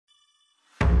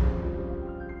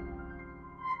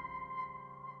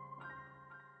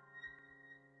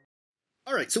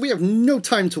Alright, so we have no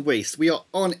time to waste. We are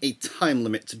on a time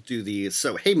limit to do these.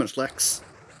 So, hey Munchlax,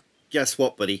 guess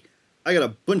what, buddy? I got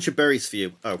a bunch of berries for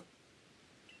you. Oh.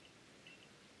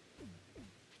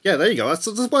 Yeah, there you go.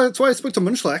 That's why I spoke to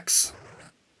Munchlax.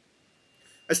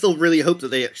 I still really hope that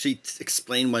they actually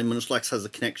explain why Munchlax has a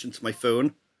connection to my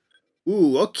phone.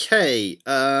 Ooh, okay.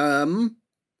 I'm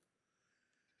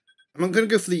not going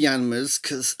to go for the Yanmas,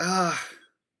 because, I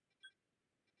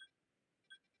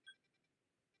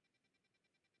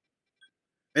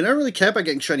don't really care about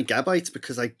getting shiny Gabites,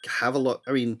 because I have a lot,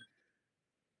 I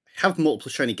have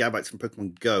multiple shiny Gabites from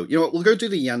Pokemon Go. You know what, we'll go do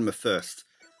the Yanma first.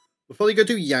 We'll probably go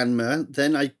do Yanma,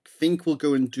 then I think we'll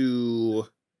go and do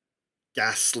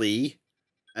Ghastly,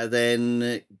 and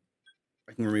then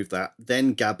I can remove that,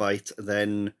 then Gabite, and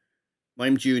then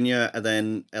Mime Jr., and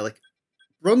then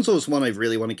Bronzor is one I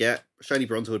really want to get. Shiny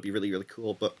Bronzor would be really, really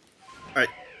cool, but alright.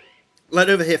 Let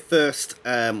over here first,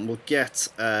 we'll get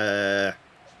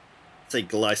say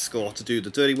Gliscor to do the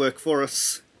dirty work for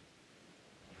us.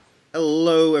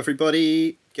 Hello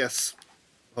everybody. Guess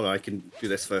hold on, I can do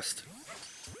this first.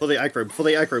 Before they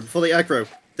aggro.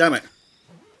 Damn it.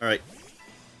 Alright.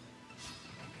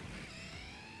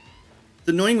 It's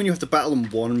annoying when you have to battle them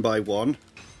one by one.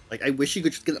 Like, I wish you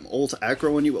could just get them all to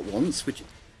aggro on you at once, which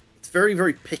it's very,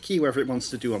 very picky whether it wants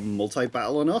to do a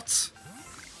multi-battle or not.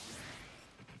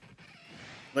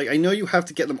 Like, I know you have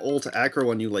to get them all to aggro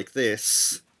on you like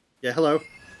this. Yeah, hello.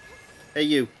 Hey,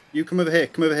 you. You, come over here.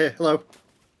 Come over here. Hello.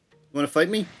 You want to fight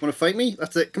me? Want to fight me?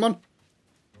 That's it. Come on.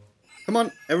 Come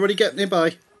on. Everybody get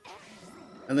nearby.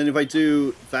 And then if I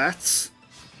do that...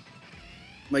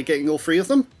 Am I getting all three of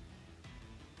them?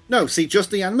 No, see,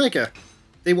 just the Yanmega.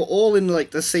 They were all in,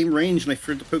 like, the same range, and I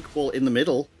threw the Pokeball in the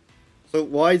middle. So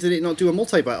why did it not do a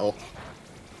multi-battle?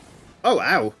 Oh,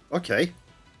 ow. Okay.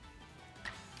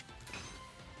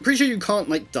 I'm pretty sure you can't,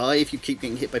 like, die if you keep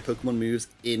getting hit by Pokemon moves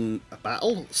in a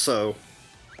battle, so...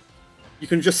 You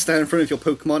can just stand in front of your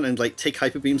Pokemon and, like, take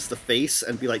Hyper Beams to the face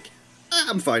and be like, ah,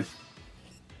 I'm fine.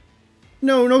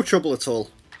 No trouble at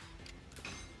all.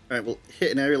 Alright, we'll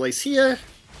hit an Aerial Ace here.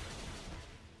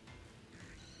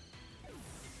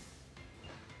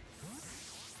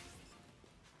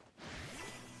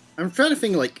 I'm trying to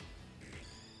think, like,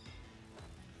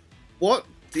 what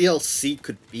DLC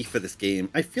could be for this game.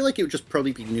 I feel like it would just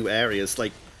probably be new areas.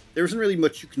 Like, there isn't really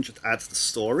much you can just add to the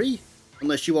story,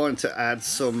 unless you want to add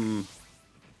some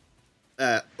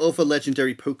other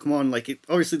legendary Pokemon. Like,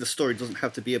 obviously the story doesn't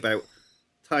have to be about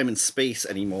time and space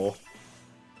anymore.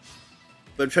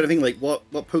 But I'm trying to think, like, what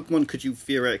Pokemon could you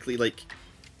theoretically, like...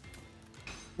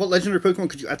 What legendary Pokemon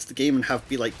could you add to the game and have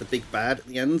be, like, the big bad at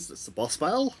the end? That's the boss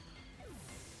battle?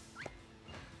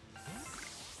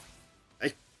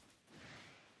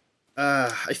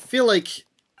 I feel like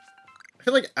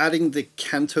adding the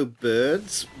Kanto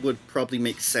birds would probably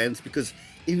make sense, because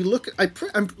if you look,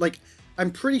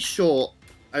 I'm pretty sure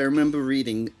I remember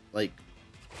reading, like,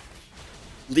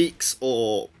 leaks,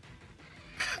 or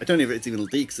I don't know if it's even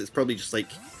leaks. It's probably just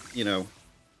like, you know,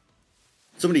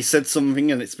 somebody said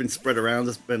something and it's been spread around.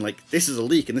 It's been like, this is a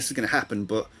leak and this is going to happen.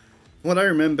 But what I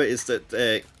remember is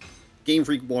that Game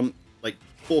Freak want like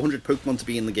 400 Pokemon to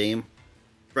be in the game.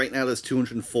 Right now there's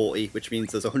 240, which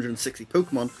means there's 160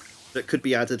 Pokemon that could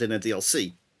be added in a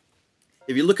DLC.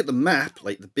 If you look at the map,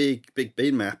 like the big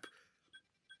bin map,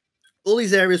 all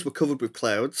these areas were covered with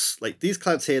clouds. Like these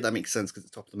clouds here, that makes sense because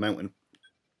it's top of the mountain.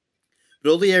 But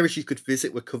all the areas you could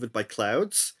visit were covered by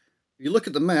clouds. If you look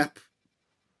at the map,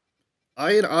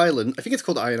 Iron Island, I think it's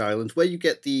called Iron Island, where you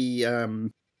get the,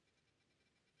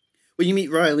 where you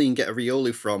meet Riley and get a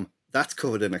Riolu from, that's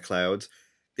covered in a cloud.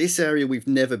 This area we've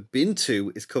never been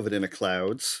to is covered in a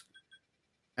cloud,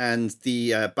 and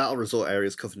the Battle Resort area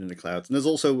is covered in a cloud. And there's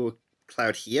also a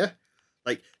cloud here.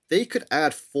 Like, they could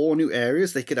add 4 new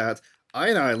areas. They could add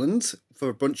Iron Island for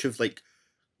a bunch of, like,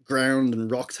 ground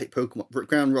and rock type Pokemon,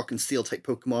 ground, rock, and steel type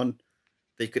Pokemon.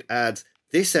 They could add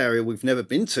this area we've never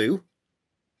been to,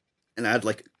 and add,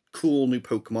 like, cool new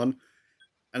Pokemon.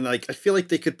 And, like, I feel like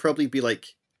they could probably be,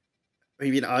 like,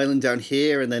 maybe an island down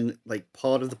here, and then, like,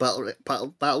 part of the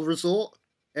battle resort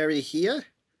area here.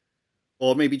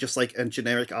 Or maybe just, like, a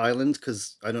generic island,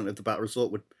 because I don't know if the battle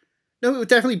resort would... No, it would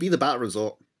definitely be the battle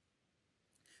resort.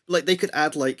 But, like, they could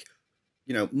add, like,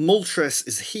 you know, Moltres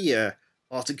is here,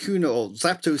 Articuno, or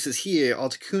Zapdos is here,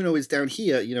 Articuno is down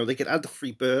here. You know, they could add the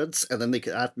 3 birds, and then they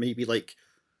could add maybe, like,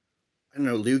 I don't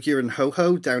know, Lugia and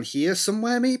Ho-Ho down here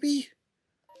somewhere, maybe?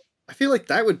 I feel like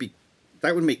that would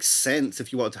make sense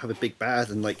if you wanted to have a big bad,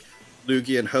 and, like,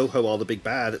 Lugia and Ho-Ho are the big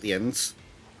bad at the end.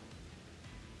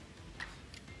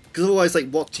 Because otherwise, like,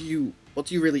 what do you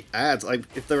really add? Like,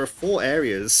 if there are 4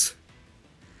 areas,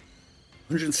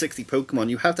 160 Pokemon,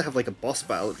 you have to have like a boss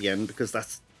battle at the end because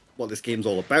that's what this game's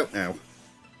all about now.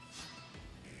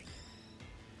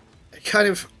 I kind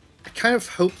of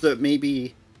hope that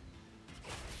maybe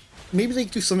they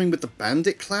do something with the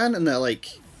Bandit Clan, and they're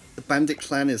like, the Bandit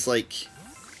Clan is like,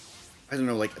 I don't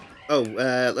know, like, oh,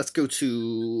 let's go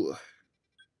check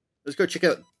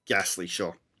out Ghastly,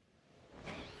 sure.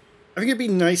 I think it'd be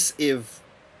nice if,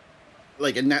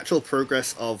 like, a natural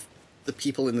progress of the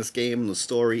people in this game and the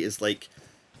story is like,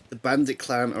 the Bandit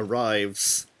Clan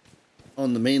arrives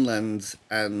on the mainland,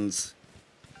 and,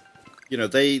 you know,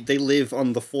 they live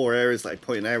on the 4 areas that I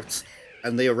pointed out,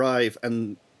 and they arrive,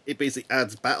 and it basically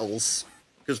adds battles,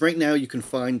 because right now you can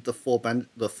find the 3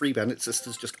 Bandit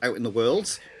Sisters just out in the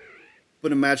world,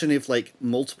 but imagine if, like,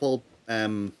 multiple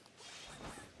bandits,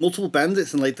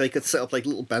 and, like, they could set up, like,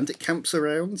 little bandit camps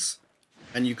around,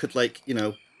 and you could, like, you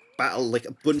know, battle, like,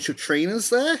 a bunch of trainers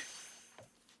there,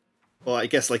 or I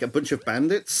guess, like, a bunch of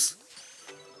bandits,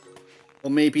 or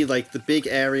maybe, like, the big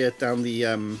area down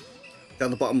the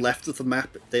bottom left of the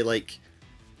map,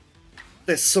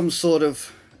 there's some sort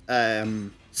of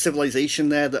civilization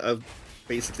there that are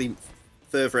basically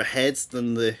further ahead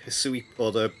than the Hisui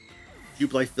or the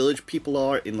Jubilife Village people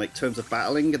are in, like, terms of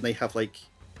battling, and they have, like,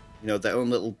 you know, their own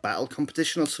little battle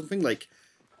competition or something. Like,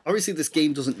 obviously this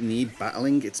game doesn't need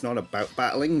battling, it's not about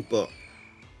battling, but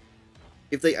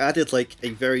if they added, like, a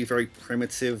very, very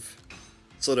primitive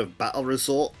sort of battle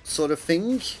resort sort of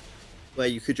thing, where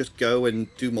you could just go and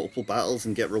do multiple battles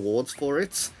and get rewards for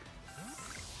it,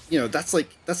 you know, that's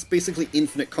basically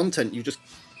infinite content. You just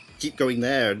keep going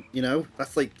there, you know?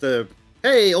 That's like the,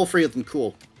 hey, all 3 of them,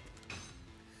 cool.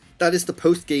 That is the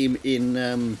post-game in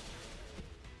the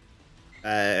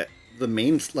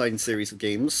mainline series of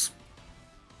games.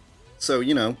 So,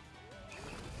 you know,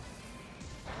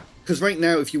 because right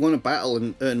now, if you want to battle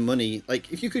and earn money,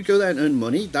 like, if you could go there and earn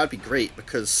money, that'd be great,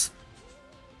 because,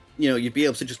 you know, you'd be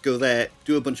able to just go there,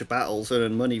 do a bunch of battles,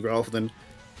 earn money, rather than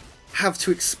have to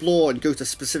explore and go to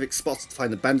specific spots to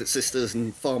find the Bandit Sisters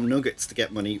and farm nuggets to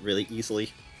get money really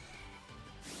easily.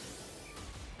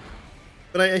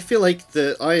 But I feel like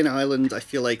the Iron Island, I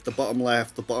feel like the bottom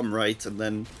left, the bottom right, and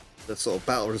then the sort of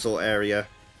battle resort area,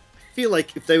 I feel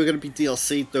like if they were going to be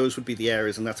DLC, those would be the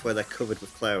areas, and that's where they're covered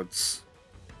with clouds.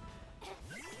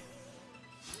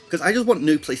 Because I just want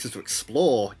new places to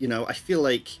explore, you know. I feel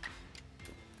like,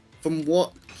 from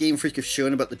what Game Freak have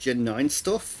shown about the Gen 9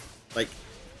 stuff, like,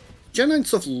 Gen 9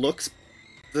 stuff looks,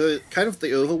 the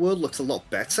overworld looks a lot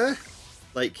better.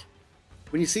 Like,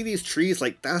 when you see these trees,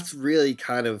 like, that's really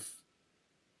kind of, is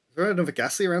there another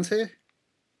Ghastly around here?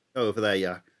 Oh, over there,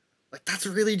 yeah. Like, that's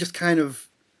really just kind of,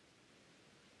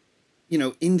 you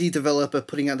know, indie developer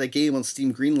putting out their game on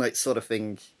Steam Greenlight sort of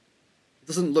thing. It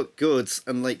doesn't look good,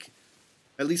 and, like,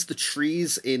 at least the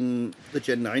trees in the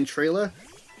Gen 9 trailer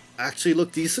actually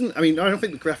look decent. I mean, I don't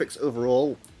think the graphics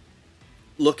overall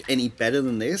look any better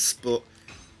than this, but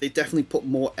they definitely put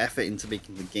more effort into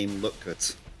making the game look good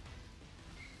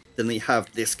than they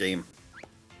have this game.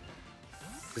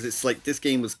 Because it's like, this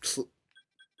game was...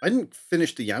 I didn't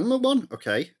finish the Yanma one?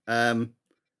 Okay.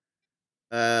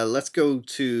 Let's go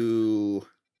to...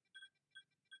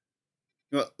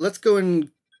 Well, let's go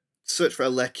and search for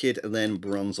Elekid and then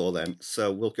Bronzor then.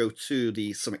 So we'll go to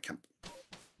the Summit Camp. But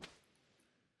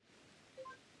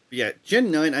yeah,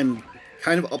 Gen 9 I'm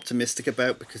kind of optimistic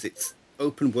about because it's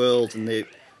open world, and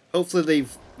hopefully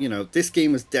they've, you know, this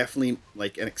game is definitely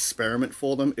like an experiment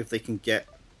for them if they can get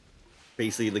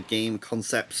basically the game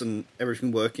concepts and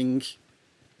everything working.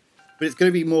 But it's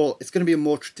going to be a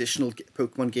more traditional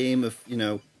Pokemon game of, you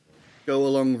know, go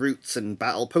along routes and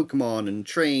battle Pokemon and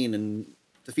train and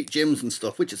defeat gyms and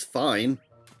stuff, which is fine.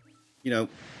 You know.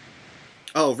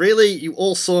 Oh, really? You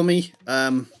all saw me?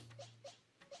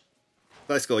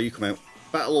 Let's go, you come out.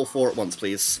 Battle all 4 at once,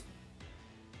 please.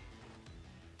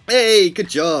 Hey, good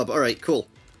job. Alright, cool.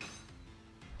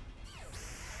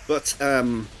 But,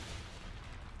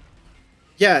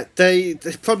 yeah, they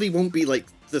probably won't be like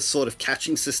the sort of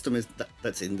catching system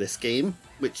that's in this game,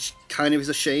 which kind of is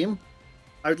a shame.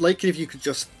 I would like it if you could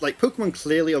just, like, Pokemon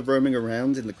clearly are roaming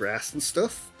around in the grass and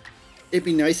stuff. It'd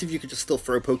be nice if you could just still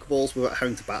throw Pokeballs without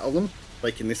having to battle them,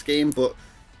 like in this game, but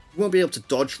you won't be able to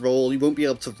dodge roll, you won't be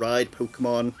able to ride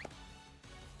Pokemon.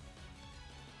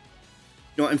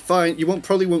 You know, and fine, you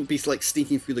probably won't be, like,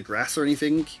 sneaking through the grass or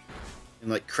anything, and,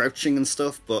 like, crouching and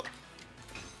stuff, but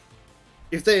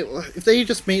if they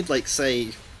just made, like, say,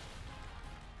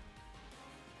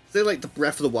 like, the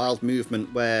Breath of the Wild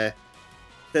movement, where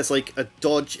there's, like, a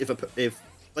dodge if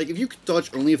you could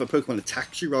dodge only if a Pokemon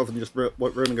attacks you rather than just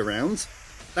roaming around,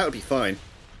 that would be fine.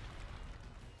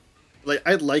 Like,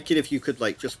 I'd like it if you could,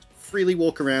 like, just freely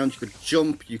walk around, you could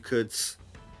jump, you could...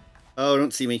 Oh,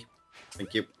 don't see me.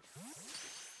 Thank you.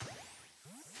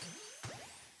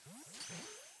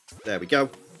 There we go.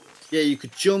 Yeah, you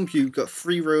could jump, you've got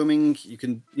free roaming, you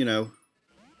can, you know...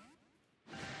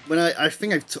 When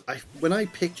when I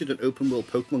pictured an open world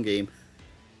Pokemon game,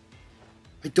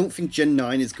 I don't think Gen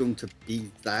 9 is going to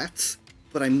be that,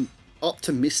 but I'm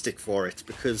optimistic for it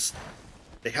because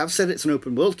they have said it's an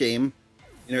open world game.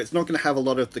 You know, it's not going to have a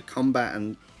lot of the combat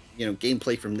and, you know,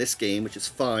 gameplay from this game, which is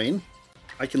fine.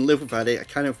 I can live without it. I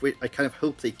kind of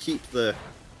hope they keep the,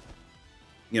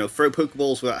 you know, throw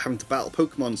Pokeballs without having to battle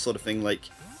Pokemon sort of thing. Like,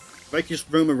 if I could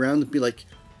just roam around and be like,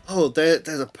 oh,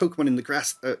 there's a Pokemon in the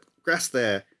grass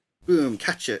there. Boom,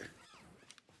 catch it.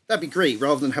 That'd be great,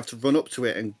 rather than have to run up to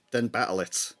it and then battle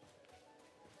it.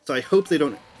 So I hope they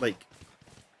don't, like...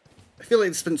 I feel like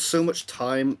they spent so much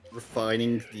time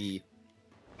refining the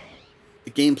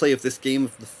gameplay of this game,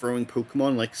 of the throwing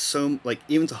Pokemon, like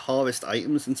even to harvest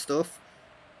items and stuff,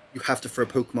 you have to throw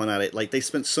Pokemon at it. Like, they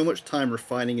spent so much time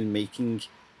refining and making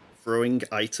throwing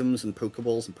items and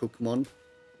Pokeballs and Pokemon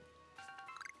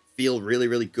feel really,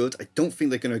 really good. I don't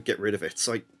think they're going to get rid of it.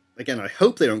 So, again, I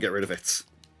hope they don't get rid of it.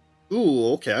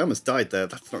 Ooh, okay, I almost died there.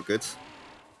 That's not good.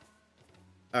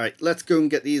 Alright, let's go and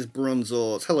get these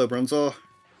Bronzors. Hello, Bronzor.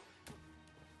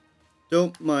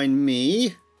 Don't mind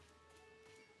me.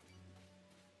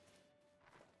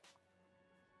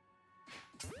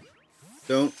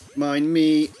 Don't mind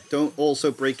me. Don't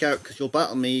also break out because you'll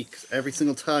battle me. Because every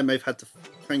single time I've had to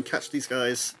try and catch these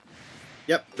guys.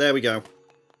 Yep, there we go.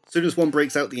 As soon as one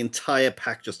breaks out, the entire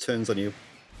pack just turns on you.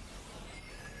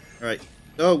 Alright.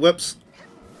 Oh, whoops.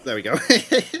 There we go.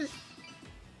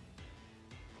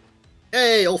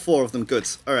 Hey, all four of them. Good.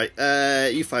 Alright,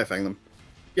 you Fire Fang them.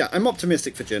 Yeah, I'm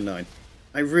optimistic for Gen 9.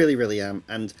 I really, really am.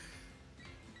 And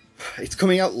it's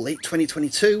coming out late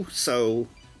 2022, so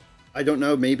I don't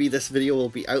know, maybe this video will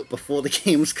be out before the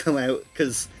games come out,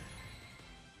 because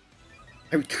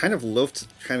I would kind of love to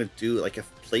kind of do like a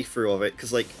playthrough of it,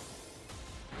 because like,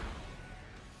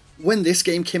 when this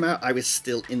game came out, I was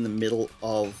still in the middle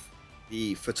of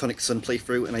the Photonic Sun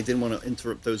playthrough, and I didn't want to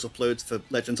interrupt those uploads for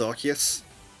Legends Arceus.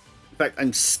 In fact,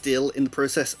 I'm still in the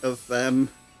process of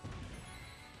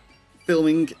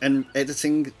filming and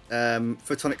editing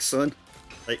Photonic Sun.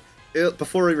 Like,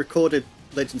 before I recorded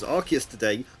Legends Arceus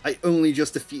today, I only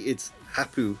just defeated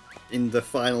Hapu in the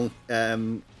final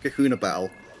Kahuna battle.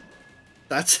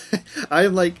 That's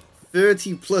I'm like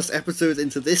 30 plus episodes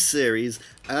into this series,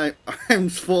 and I'm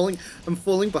falling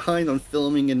behind on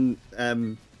filming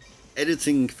and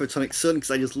editing Photonic Sun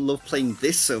because I just love playing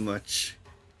this so much.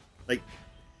 Like,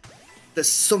 there's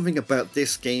something about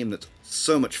this game that's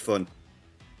so much fun.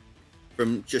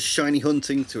 From just shiny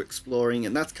hunting to exploring,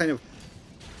 and that's kind of...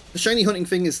 The shiny hunting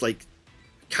thing is like,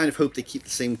 I kind of hope they keep the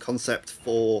same concept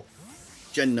for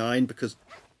Gen 9, because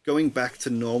going back to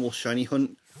normal shiny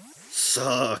hunt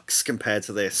sucks compared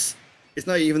to this. It's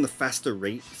not even the faster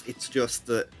rate, it's just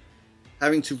that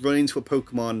having to run into a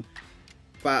Pokemon,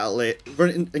 battle it,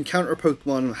 encounter a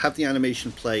Pokemon, have the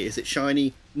animation play. Is it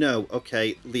shiny? No.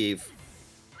 Okay, leave.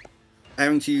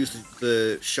 Having to use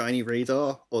the shiny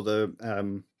radar, or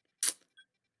the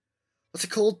what's it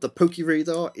called? The Poke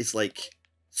Radar is like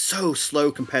so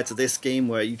slow compared to this game,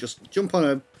 where you just jump on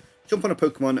a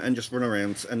Pokemon and just run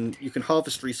around, and you can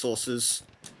harvest resources,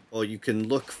 or you can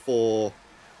look for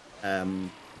the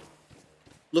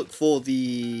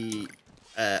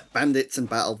bandits and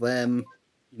battle them.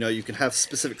 You know, you can have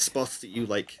specific spots that you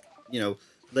like, you know,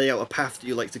 lay out a path that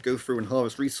you like to go through and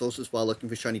harvest resources while looking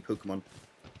for shiny Pokemon.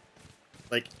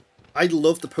 Like, I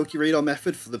love the Poke Radar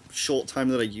method for the short time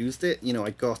that I used it. You know, I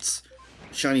got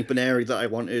shiny Baneri that I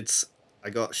wanted, I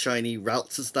got shiny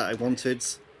Ralts that I wanted,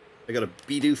 I got a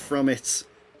Bidoof from it,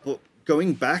 but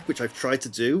going back, which I've tried to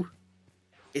do,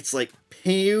 it's like,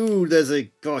 pew, there's a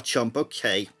Garchomp,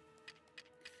 okay.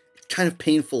 It's kind of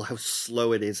painful how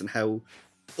slow it is and how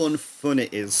unfun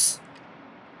it is.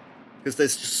 Because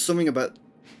there's just something about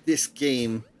this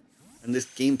game and this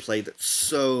gameplay that's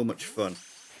so much fun.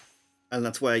 And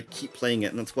that's why I keep playing it,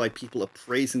 and that's why people are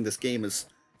praising this game as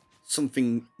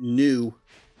something new.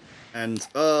 And,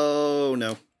 oh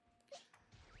no.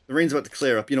 The rain's about to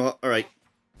clear up. You know what? Alright.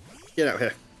 Get out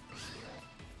here.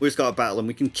 We just gotta battle them.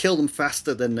 We can kill them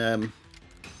faster than we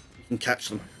can catch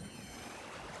them.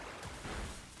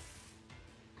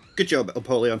 Good job,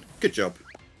 Apollyon. Good job.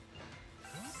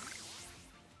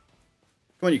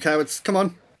 Come on, you cowards. Come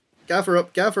on. Gather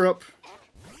up, gather up.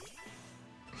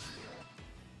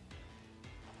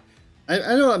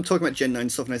 I know I'm talking about Gen 9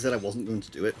 stuff and I said I wasn't going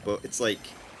to do it, but it's like,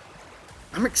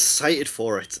 I'm excited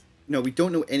for it. You know, we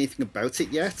don't know anything about it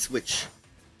yet, which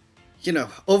you know,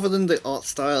 other than the art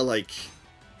style, like,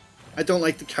 I don't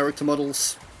like the character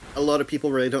models. A lot of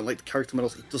people really don't like the character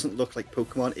models. It doesn't look like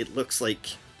Pokemon. It looks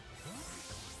like...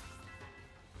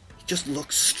 It just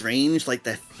looks strange, like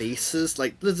their faces.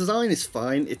 Like, the design is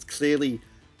fine. It's clearly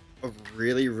a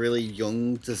really, really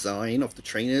young design of the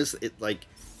trainers. It, like,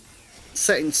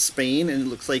 set in Spain, and it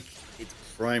looks like it's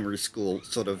primary school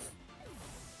sort of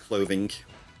clothing.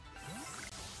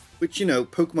 Which, you know,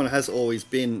 Pokemon has always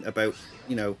been about,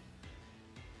 you know,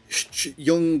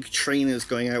 young trainers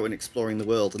going out and exploring the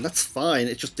world, and that's fine.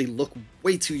 It's just they look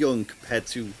way too young compared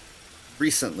to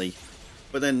recently.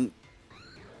 But then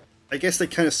I guess they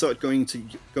kind of started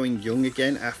going young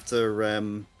again after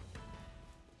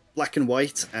Black and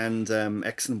White and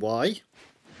X and Y.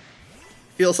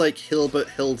 Feels like Hilbert,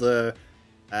 Hilda,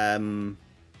 Calum,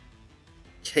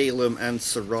 and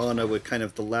Serrana were kind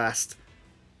of the last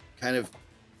kind of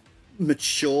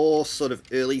mature, sort of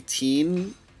early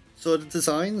teen sort of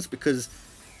designs, because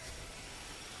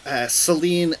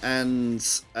Celine and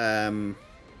the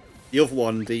other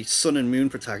one, the Sun and Moon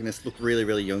protagonist, look really,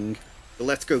 really young. The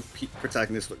Let's Go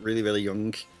protagonist look really, really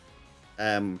young.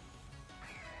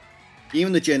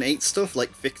 Even the Gen 8 stuff,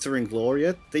 like Victor and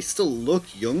Gloria, they still look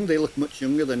young. They look much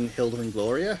younger than Hilda and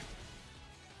Gloria.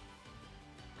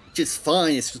 Which is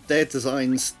fine, it's just their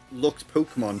designs looked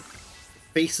Pokemon. The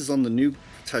faces on the new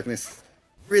protagonists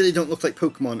really don't look like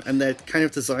Pokemon, and their kind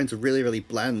of designs are really, really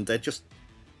bland. They're just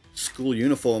school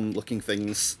uniform looking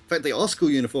things. In fact, they are school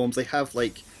uniforms. They have,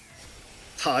 like,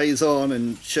 ties on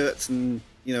and shirts and,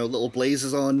 you know, little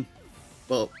blazers on.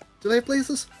 Well, do they have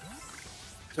blazers?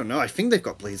 I don't know. I think they've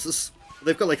got blazers.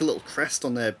 They've got, like, a little crest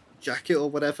on their jacket or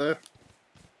whatever.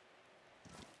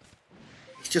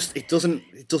 It's just, it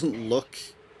doesn't look...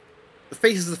 The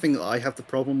face is the thing that I have the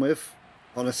problem with,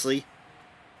 honestly.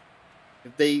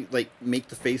 If they, like, make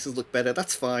the faces look better,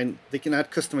 that's fine. They can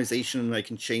add customization and I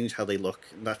can change how they look,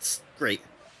 and that's great.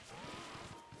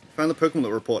 Found the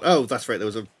Pokemon report. Oh, that's right, there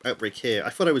was an outbreak here. I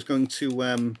thought I was going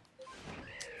to,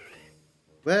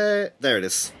 where? There it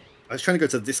is. I was trying to go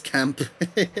to this camp.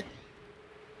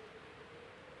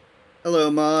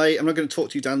 Hello, Mai. I'm not going to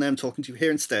talk to you down there, I'm talking to you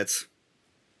here instead.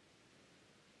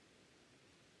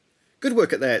 Good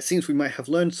work out there. It seems we might have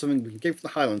learned something we can give for the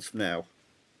Highlands from now.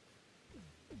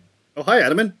 Oh, hi,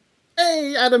 Adaman.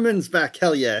 Hey, Adaman's back.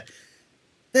 Hell yeah.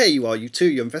 There you are, you two.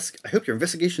 I hope your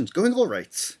investigation's going all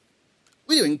right.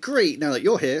 We're doing great now that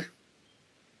you're here.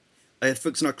 I had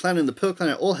folks in our clan and the Pearl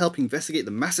clan are all helping investigate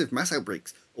the massive mass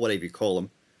outbreaks, or whatever you call them.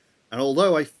 And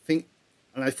although I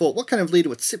thought, what kind of leader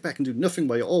would sit back and do nothing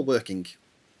while you're all working?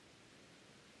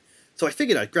 So I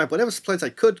figured I'd grab whatever supplies I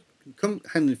could and come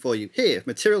handy for you. Here,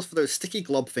 materials for those sticky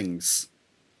glob things.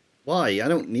 Why? I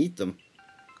don't need them.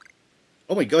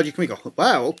 Oh my god, you can make a...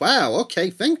 Wow, okay,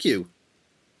 thank you.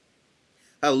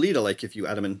 How leader-like of you,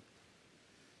 Adaman.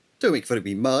 Don't make fun of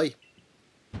me, Mai.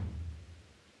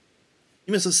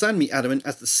 You must understand me, Adaman,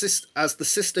 as the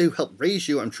sister who helped raise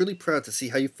you. I'm truly proud to see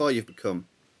how far you've become.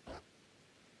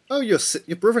 Oh, your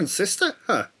brother and sister?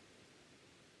 Huh.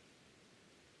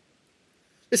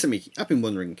 Listen, Miki, I've been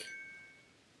wondering. Do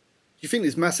you think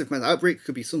this massive mass outbreak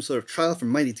could be some sort of trial from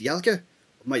Mighty Dialga?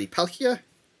 Or Mighty Palkia?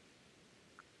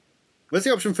 Where's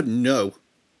the option for no?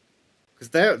 Because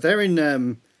they're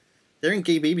in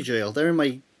gay baby jail. They're in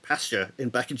my pasture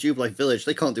back in Jubilife Village.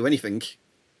 They can't do anything.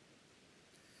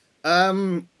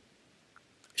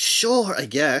 Sure, I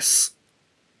guess.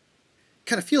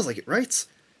 Kind of feels like it, right? As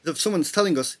if someone's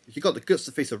telling us, if you got the guts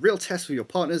to face a real test with your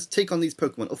partners, take on these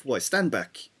Pokemon, otherwise stand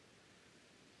back.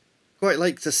 Quite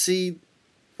like you to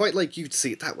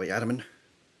see it that way, Adaman.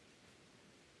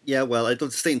 Yeah, well, I'd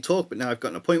love to stay and talk, but now I've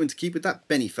got an appointment to keep with that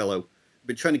Benny fellow. I've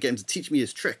been trying to get him to teach me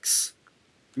his tricks.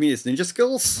 You mean his ninja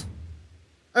skills?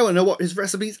 I want to know what his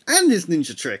recipes and his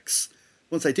ninja tricks.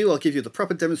 Once I do, I'll give you the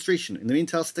proper demonstration. In the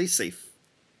meantime, stay safe.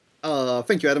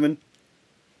 Thank you, Adaman.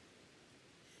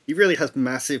 He really has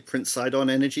massive Prince Sidon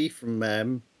energy from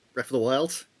Breath of the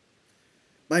Wild.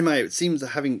 My, it seems that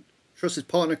having trusted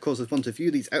partner causes one to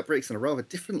view these outbreaks in a rather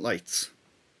different light.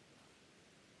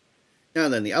 Now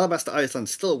then, the Alabaster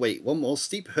Islands still await one more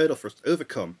steep hurdle for us to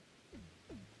overcome.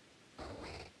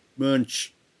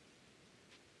 Munch.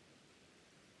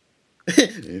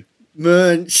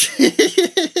 Munch.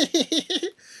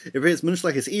 It appears much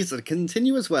like it's easy to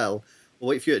continue as well. We'll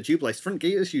wait for you at Jubilife's front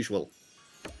gate as usual.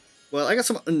 Well, I got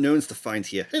some unknowns to find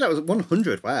here. Hey, that was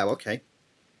 100. Wow, okay.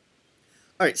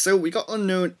 Alright, so we got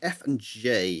unknown F and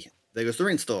J. There goes the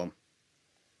rainstorm.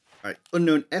 Alright,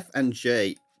 unknown F and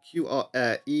J. Q, R,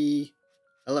 E,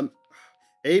 L, M,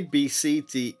 A, B, C,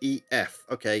 D, E, F.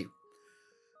 Okay.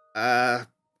 A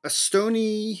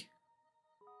stony...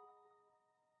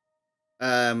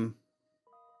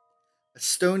 a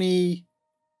stony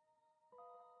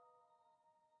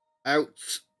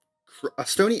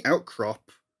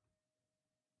outcrop.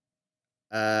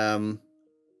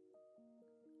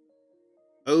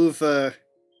 Over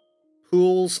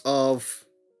pools of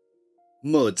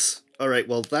mud. Alright,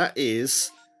 well that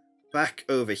is back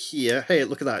over here. Hey,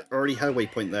 look at that. Already had a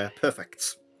waypoint there.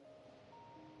 Perfect.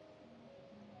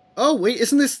 Oh, wait,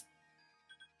 isn't this...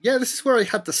 Yeah, this is where I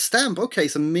had the stamp. Okay,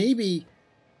 so maybe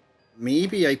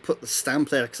I put the stamp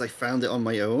there because I found it on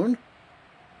my own.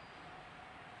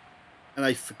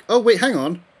 And oh, wait, hang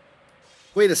on.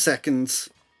 Wait a second.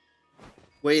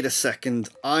 Wait a second.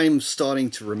 I'm starting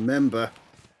to remember.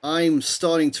 I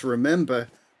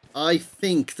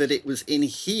think that it was in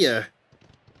here.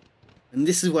 And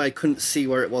this is why I couldn't see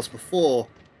where it was before.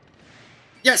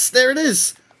 Yes, there it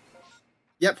is!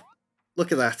 Yep.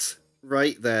 Look at that.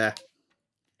 Right there.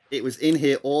 It was in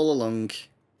here all along.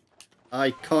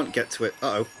 I can't get to it.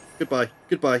 Uh-oh. Goodbye.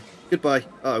 Goodbye. Goodbye.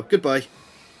 Uh-oh. Goodbye.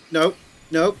 No.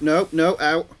 No. No. No.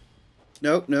 Ow.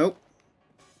 No. No.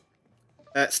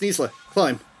 Sneasler.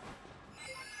 Climb.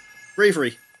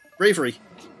 Bravery. Bravery.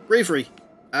 Bravery.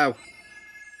 Ow.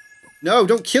 No,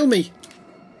 don't kill me.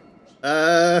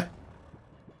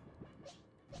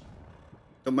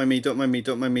 Don't mind me, don't mind me,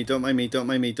 don't mind me, don't mind me, don't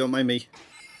mind me, don't mind me.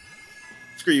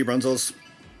 Screw you, Bronzos.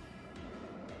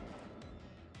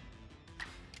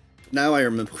 Now I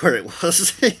remember where it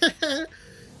was.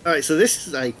 Alright, so this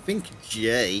is, I think,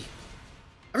 J.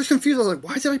 I was confused, I was like,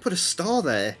 why did I put a star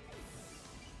there?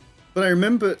 But I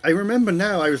remember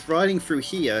now, I was riding through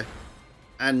here,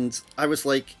 and I was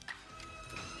like,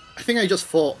 I think I just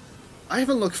thought, I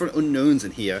haven't looked for unknowns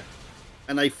in here.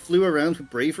 And I flew around with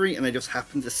Bravery, and I just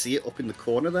happened to see it up in the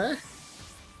corner there.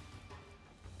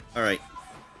 Alright.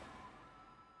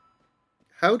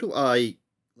 How do I,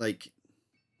 like...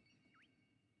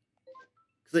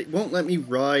 Because it won't let me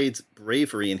ride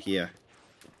Bravery in here.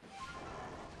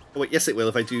 Oh wait, yes it will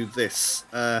if I do this.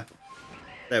 There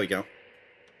we go.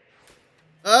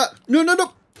 No, no,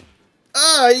 no!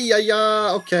 Ah,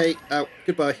 yeah, okay. Ow,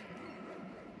 goodbye.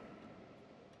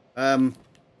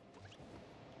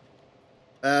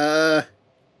 Uh-oh,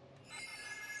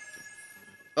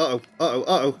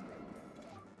 uh-oh.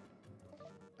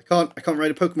 I can't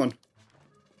ride a Pokemon.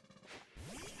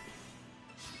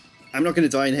 I'm not going to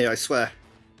die in here, I swear.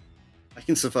 I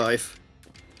can survive.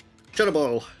 Shadow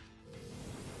Ball.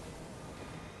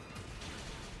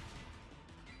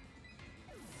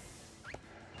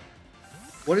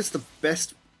 What is the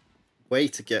best way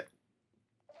to get...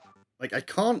 Like, I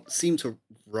can't seem to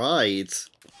ride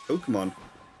Pokemon.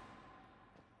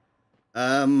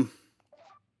 Can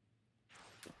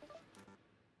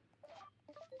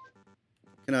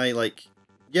I, like...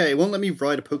 Yeah, it won't let me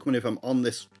ride a Pokemon if I'm on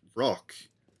this rock.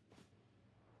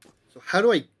 So how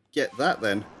do I get that,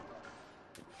 then?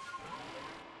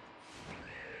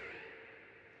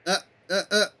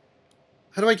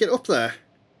 How do I get up there?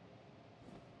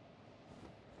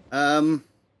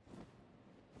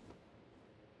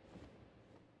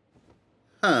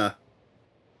 Huh.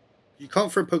 You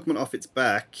can't throw Pokemon off its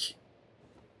back.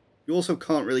 You also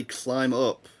can't really climb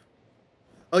up.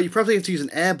 Oh, you probably have to use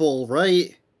an air ball,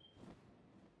 right?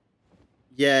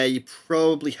 Yeah, you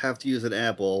probably have to use an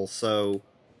air ball, so...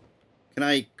 Can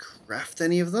I craft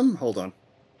any of them? Hold on.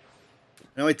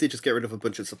 I know I did just get rid of a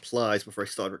bunch of supplies before I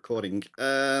started recording.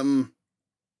 Doesn't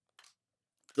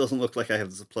look like I have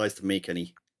the supplies to make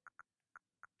any.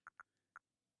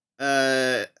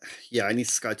 Yeah, I need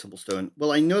Sky Tumblestone.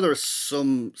 Well, I know there are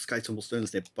some Sky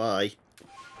Tumblestones nearby.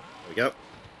 There we go.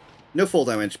 No fall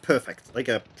damage. Perfect. Like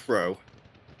a pro.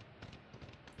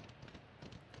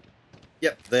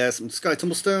 Yep, there's some Sky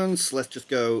Tumblestones. Let's just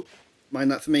go mine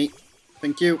that for me.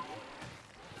 Thank you.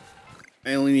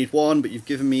 I only need one, but you've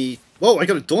given me... Whoa, I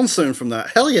got a Dawnstone from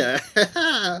that. Hell yeah!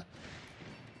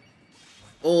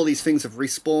 All these things have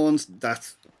respawned.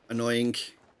 That's annoying.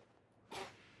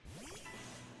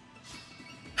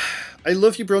 I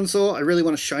love you, Bronzor. I really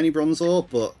want a shiny Bronzor,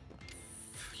 but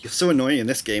you're so annoying in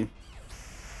this game.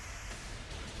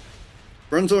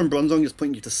 Bronzor and Bronzong just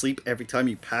putting you to sleep every time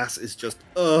you pass is just...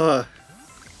 Ugh.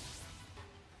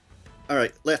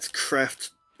 Alright, let's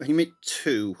craft... I can make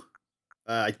two.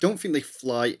 I don't think they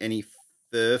fly any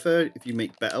further if you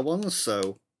make better ones,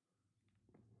 so...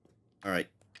 Alright.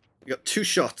 We got two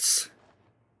shots.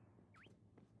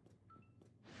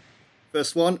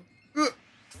 First one.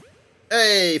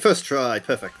 Hey, first try.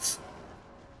 Perfect.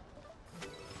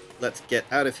 Let's get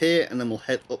out of here, and then we'll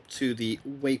head up to the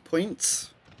waypoint.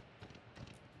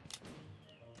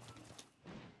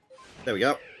 There we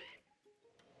go.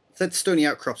 It said stony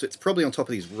outcrops. It's probably on top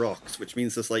of these rocks, which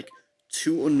means there's like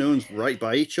two unknowns right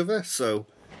by each other, so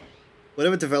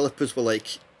whatever developers were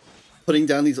like putting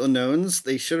down these unknowns,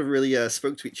 they should have really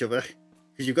spoke to each other,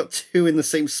 because you've got two in the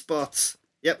same spot.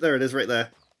 Yep, there it is, right there.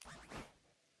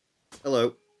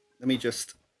 Hello. Let me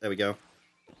just... There we go.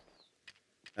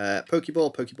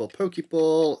 Pokeball, Pokeball,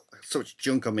 Pokeball. So much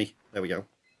junk on me. There we go.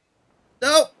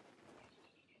 No!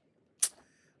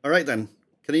 Alright then.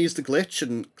 Can I use the glitch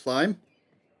and climb?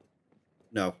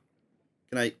 No.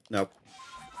 Can I? No.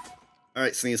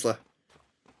 Alright, Sneasler.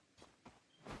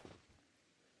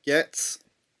 Get.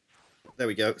 There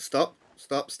we go. Stop.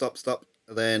 Stop, stop, stop.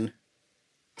 And then...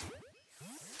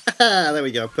 Haha! There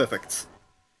we go. Perfect.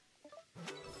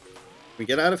 Can we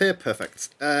get out of here? Perfect.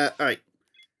 Alright.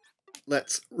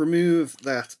 Let's remove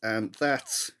that and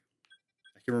that.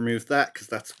 I can remove that because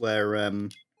that's where,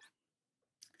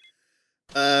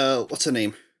 what's her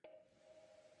name?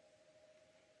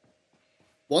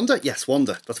 Wanda? Yes,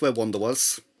 Wanda. That's where Wanda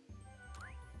was.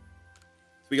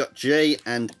 We got J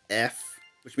and F,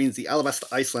 which means the Alabaster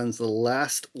Iceland's the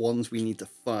last ones we need to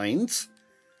find.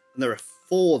 And there are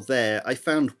 4 there. I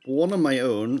found 1 on my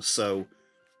own, so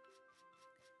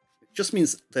it just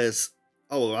means there's...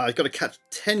 Oh, I've got to catch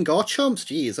 10 Garchomps?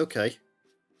 Jeez, okay.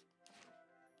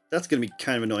 That's going to be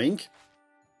kind of annoying.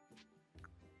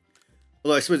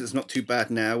 Although I suppose it's not too bad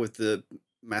now with the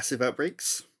massive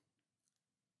outbreaks.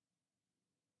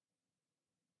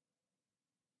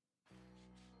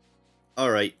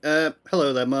 Alright,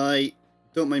 hello there,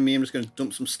 don't mind me, I'm just going to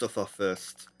dump some stuff off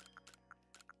first.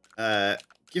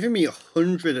 Giving me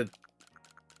 100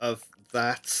 of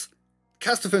that.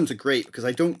 Castophones are great because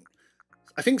I think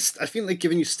they're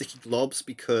giving you sticky globs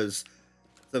because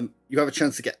you have a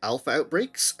chance to get alpha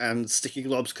outbreaks, and sticky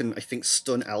globs can, I think,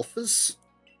 stun alphas.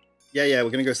 Yeah, we're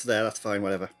gonna go to there. That's fine.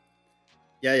 Whatever.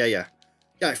 Yeah. Yeah,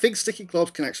 I think sticky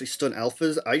globs can actually stun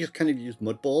alphas. I just kind of use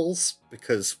mud balls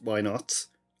because why not?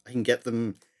 I can get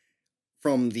them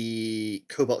from the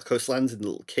Cobalt Coastlands in the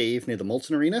little cave near the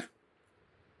Molten Arena.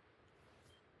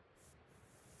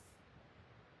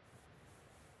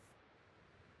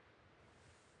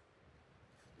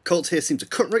 Colts here seem to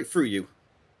cut right through you.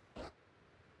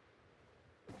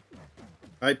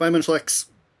 Alright, bye, Munchlax.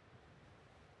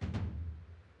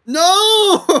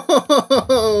 No!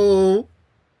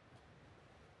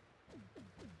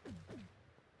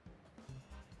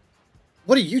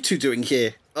 What are you two doing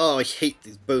here? Oh, I hate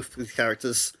both these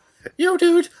characters. Yo,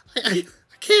 dude, I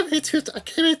came here to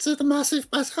the massive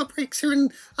mass outbreaks here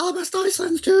in Alabaster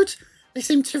Islands, dude. They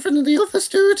seem different than the others,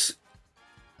 dude.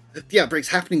 The outbreak's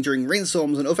happening during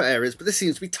rainstorms and other areas, but this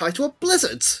seems to be tied to a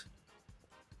blizzard.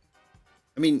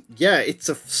 I mean, yeah, it's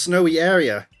a snowy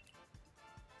area.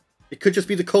 It could just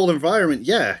be the cold environment,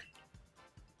 yeah.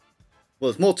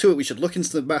 Well, there's more to it. We should look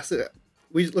into the massive...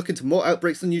 We should look into more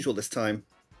outbreaks than usual this time.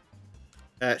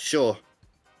 Sure.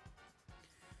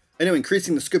 I know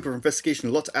increasing the scope of investigation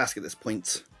is a lot to ask at this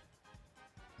point.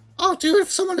 Oh, dude, if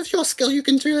someone of your skill you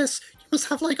can do this, you must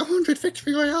have like 100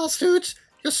 victory royales, dude.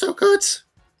 You're so good.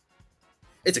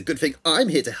 It's a good thing I'm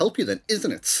here to help you then,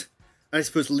 isn't it? I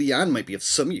suppose Leanne might be of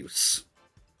some use.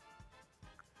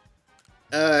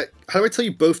 How do I tell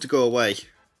you both to go away?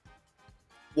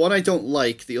 One I don't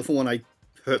like, the other one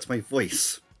hurts my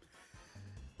voice.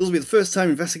 This will be the first time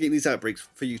investigating these outbreaks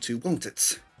for you two, won't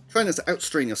it? Try not to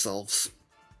outstrain yourselves.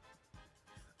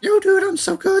 Yo, dude, I'm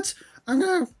so good.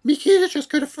 Miki is just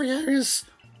good at 3 areas.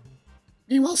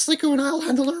 Meanwhile, Slicko and I'll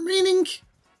handle the remaining.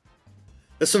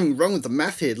 There's something wrong with the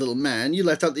math here, little man. You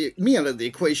let me out of the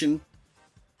equation.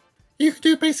 You can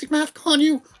do basic math, can't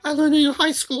you? I learned it in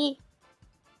high school.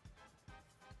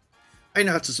 I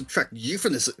know how to subtract you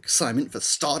from this assignment, for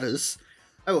starters.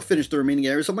 I will finish the remaining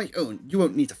areas on my own. You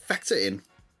won't need to factor in.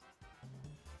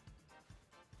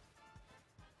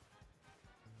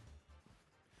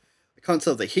 I can't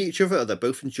tell if they hate each other or they're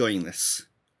both enjoying this.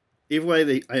 Either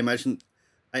way, I imagine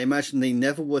they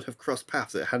never would have crossed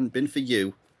paths if it hadn't been for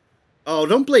you. Oh,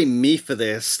 don't blame me for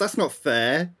this. That's not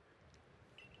fair.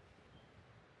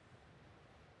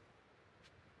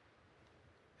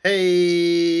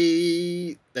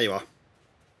 Hey, there you are.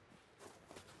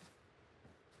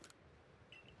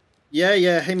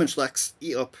 Yeah, hey Munchlax,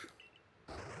 eat up.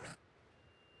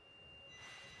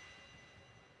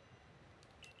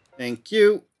 Thank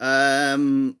you.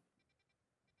 Which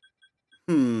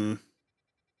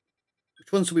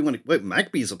ones do we want to... Wait,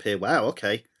 Magby's up here. Wow,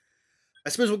 okay. I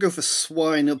suppose we'll go for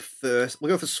Swinub first. We'll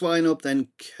go for Swinub, then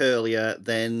Curlier,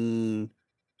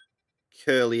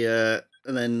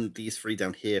 and then these 3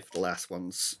 down here for the last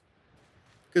ones.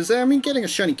 Because, I mean, getting a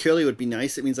shiny Curlier would be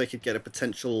nice. It means I could get a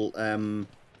potential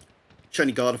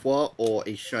shiny Gardevoir or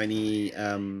a shiny...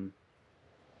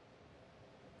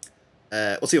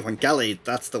 what's the other one? Gallade,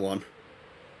 that's the one.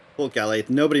 Poor Gallade.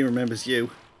 Nobody remembers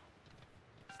you.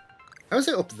 How is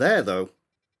it up there, though?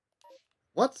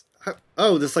 What? How?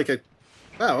 Oh, there's like a...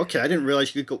 Wow, okay, I didn't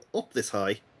realise you could go up this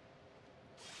high.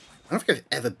 I don't think I've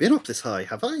ever been up this high,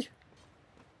 have I?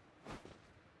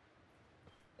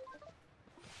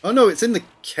 Oh no, it's in the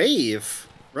cave,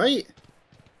 right?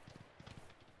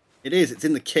 It is, it's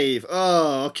in the cave.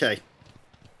 Oh, okay.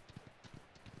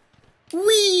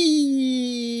 Whee!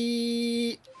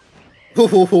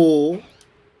 Oh.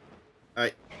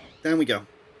 Alright, down we go.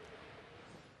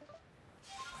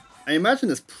 I imagine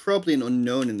there's probably an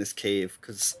unknown in this cave,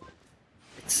 because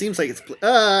it seems like it's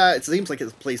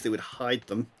a place they would hide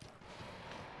them.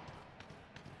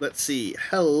 Let's see.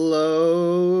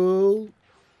 Hello.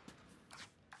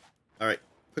 Alright,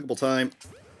 Pokeball time.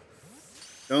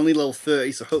 They're only level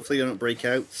 30, so hopefully they don't break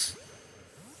out.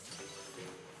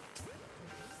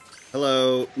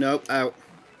 Hello. Nope, out.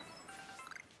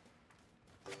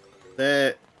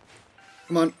 There.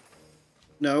 Come on.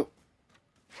 No.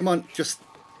 Come on, just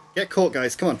get caught,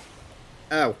 guys. Come on.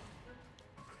 Ow.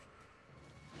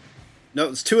 No,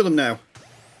 there's two of them now.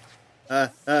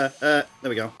 There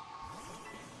we go.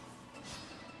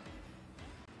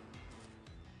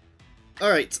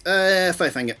 Alright, Fire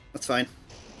Fang it. That's fine.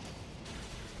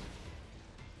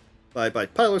 Bye-bye,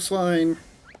 Piloswine.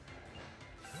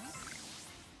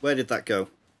 Where did that go?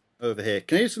 Over here.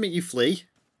 Can I just make you flee?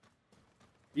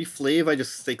 You flee if I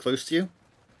just stay close to you?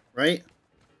 Right?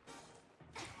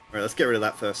 Alright, let's get rid of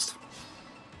that first.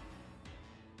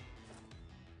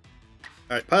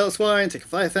 Alright, Piloswine, take a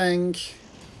Fire Fang.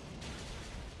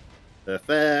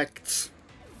 Perfect.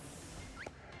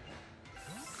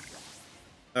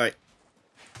 Alright.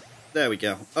 There we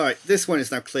go. Alright, this one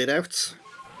is now cleared out.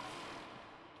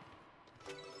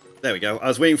 There we go. I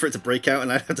was waiting for it to break out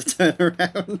and I had to turn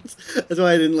around. That's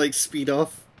why I didn't, like, speed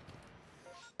off.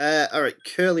 Alright,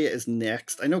 Curlia is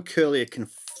next. I know Curlia can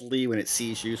flee when it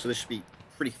sees you, so this should be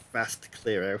pretty fast to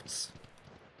clear out.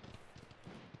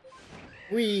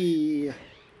 Whee!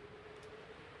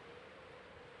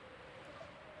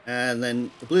 And then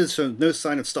the Blizzard showed no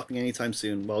sign of stopping anytime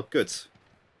soon. Well, good.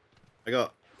 I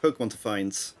got Pokemon to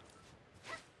find.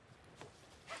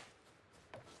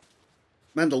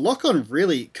 Man, the lock-on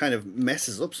really kind of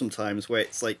messes up sometimes, where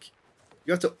it's like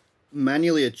you have to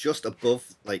manually adjust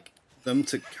above like them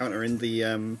to counter in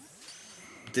the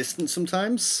distance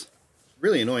sometimes.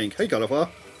 Really annoying. Hey, Gardevoir.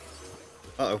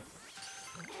 Uh-oh.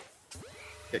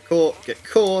 Get caught. Get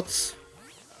caught.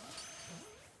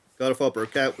 Gardevoir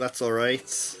broke out. That's alright.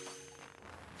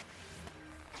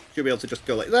 Should be able to just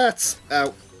go like that.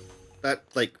 Ow. That,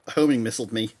 like, homing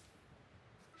missiled me.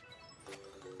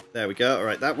 There we go.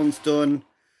 Alright, that one's done.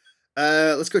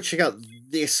 Let's go check out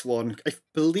this one. I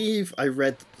believe I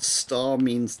read that the star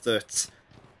means that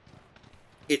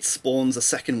it spawns a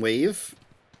second wave.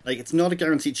 Like, it's not a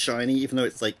guaranteed shiny, even though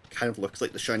it's, like, kind of looks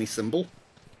like the shiny symbol.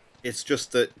 It's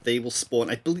just that they will spawn...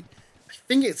 I think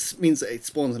it means that it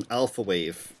spawns an alpha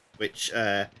wave, which,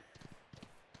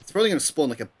 it's probably going to spawn,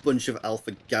 like, a bunch of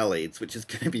alpha Gallades, which is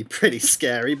going to be pretty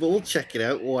scary, but we'll check it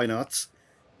out. Why not?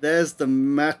 There's the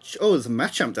match... Oh, there's a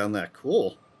Machamp down there.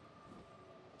 Cool.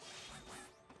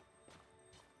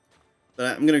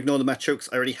 But I'm going to ignore the Machokes.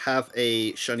 I already have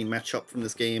a shiny Machop from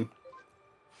this game.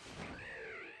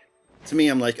 To me,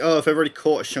 I'm like, oh, if I've already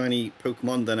caught a shiny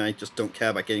Pokemon, then I just don't care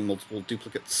about getting multiple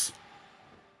duplicates.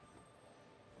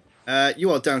 You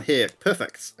are down here.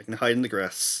 Perfect. I can hide in the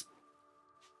grass.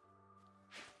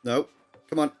 No.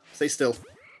 Come on. Stay still.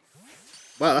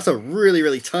 Wow, that's a really,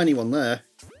 really tiny one there.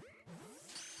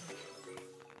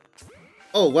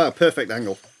 Oh, wow. Perfect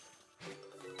angle.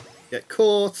 Get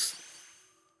caught.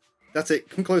 That's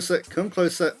it. Come closer. Come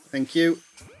closer. Thank you.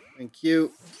 Thank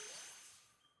you.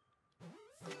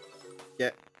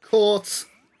 Get caught.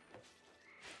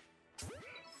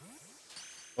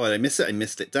 Oh, did I miss it? I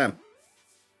missed it. Damn.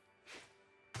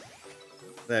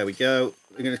 There we go.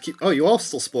 We're going to keep... Oh, you are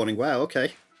still spawning. Wow,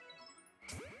 okay.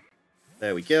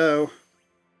 There we go.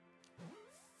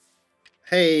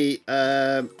 Hey,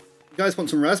 you guys want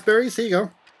some raspberries? Here you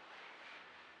go.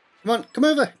 Come on, come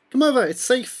over. Come over. It's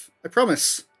safe. I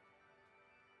promise.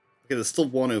 Okay, there's still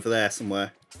one over there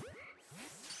somewhere.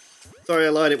 Sorry, I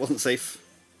lied. It wasn't safe.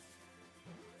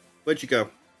 Where'd you go?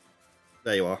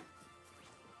 There you are.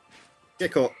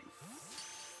 Get caught.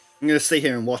 I'm going to stay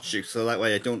here and watch you, so that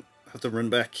way I don't have to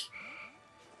run back.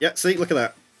 Yeah, see? Look at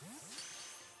that.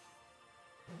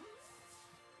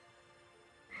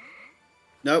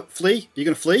 No, flee? Are you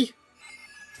going to flee?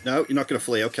 No, you're not going to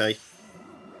flee. Okay.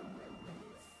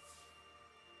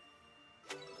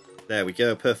 There we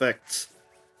go. Perfect.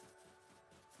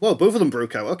 Whoa, both of them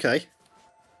broke out. Okay.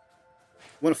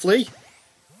 Want to flee?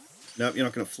 Nope, you're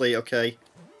not going to flee. Okay. Do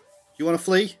you want to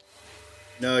flee?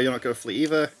 No, you're not going to flee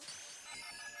either.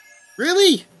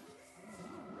 Really?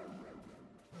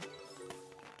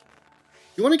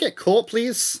 You want to get caught,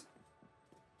 please?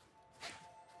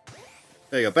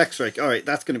 There you go, Backstrike. Alright,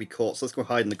 that's going to be caught, so let's go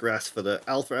hide in the grass for the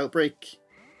Alpha Outbreak.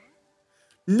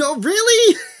 No,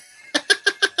 really?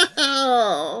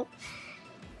 Fine,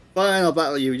 I'll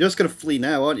battle you. You're just going to flee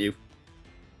now, aren't you?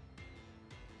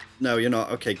 No, you're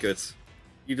not. Okay, good.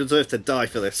 You deserve to die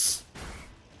for this.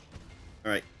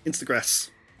 Alright, into the grass.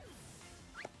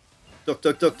 Duck,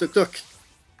 duck, duck, duck, duck.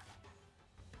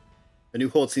 A new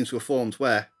horde seems to have formed.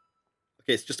 Where?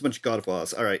 Okay, it's just a bunch of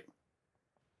Gardevoirs. Alright.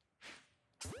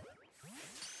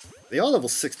 They are level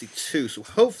 62, so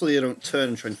hopefully they don't turn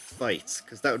and try and fight,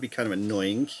 because that would be kind of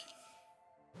annoying.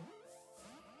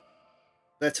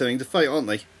 They're turning to fight, aren't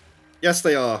they? Yes,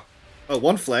 they are. Oh,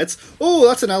 one fled. Oh,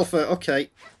 that's an alpha. Okay.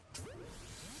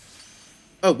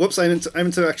 Oh, whoops, I'm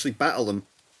meant to actually battle them.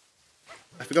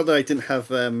 I forgot that I didn't have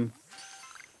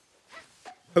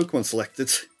Pokemon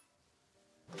selected.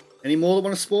 Any more that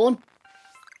want to spawn?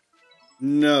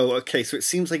 No, okay, so it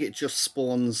seems like it just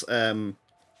spawns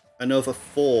another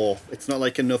 4. It's not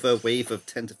like another wave of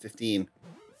 10 to 15.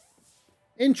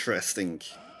 Interesting.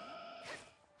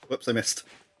 Whoops, I missed.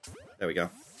 There we go.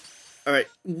 Alright,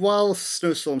 while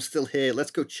Snowstorm's still here,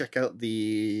 let's go check out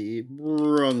the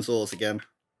Bronzors again.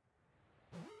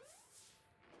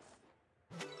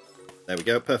 There we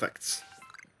go, perfect.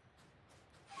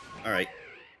 Alright.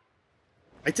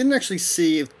 I didn't actually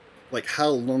see like how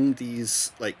long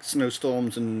these like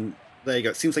snowstorms and there you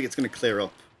go, it seems like it's going to clear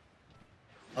up.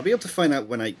 I'll be able to find out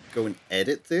when I go and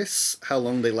edit this how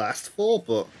long they last for,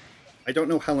 but I don't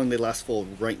know how long they last for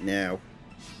right now.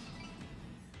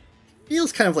 It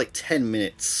feels kind of like 10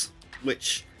 minutes,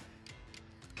 which,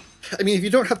 I mean, if you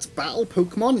don't have to battle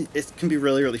Pokemon, it can be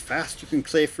really, really fast. You can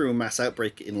clear through a Mass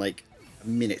Outbreak in like a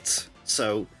minute,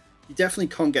 so you definitely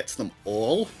can't get to them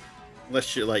all,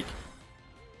 unless you're like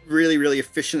really, really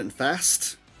efficient and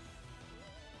fast.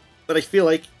 But I feel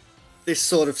like this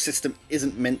sort of system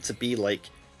isn't meant to be like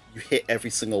you hit every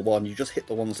single one, you just hit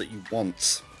the ones that you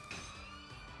want.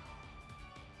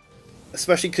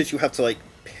 Especially because you have to like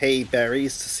pay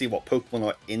berries to see what Pokemon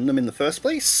are in them in the first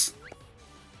place.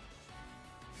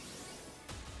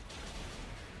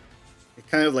 It's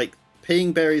kind of like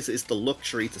paying berries is the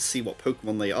luxury to see what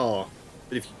Pokemon they are,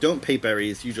 but if you don't pay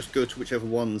berries, you just go to whichever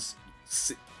ones.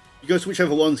 You go to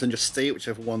whichever ones and just stay at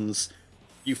whichever ones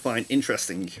you find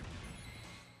interesting.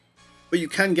 But you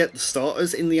can get the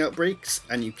starters in the outbreaks,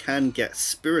 and you can get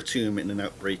Spiritomb in an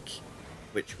outbreak,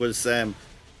 which was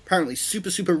apparently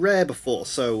super, super rare before.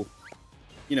 So,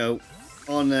 you know,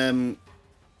 on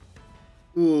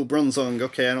ooh, Bronzong.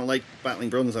 Okay, I don't like battling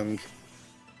Bronzong.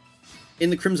 In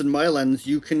the Crimson Mirelands,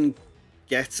 you can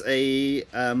get a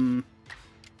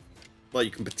well,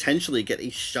 you can potentially get a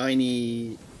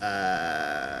shiny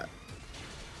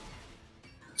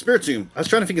Spiritomb. I was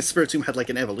trying to think if Spiritomb had like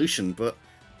an evolution, but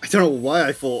I don't know why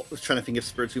I was trying to think if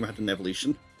Spiritomb had an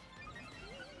evolution.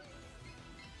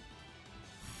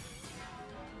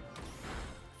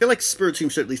 I feel like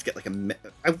Spiritomb should at least get like a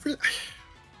I was gonna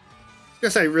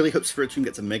say I really hope Spiritomb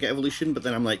gets a Mega Evolution, but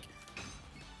then I'm like,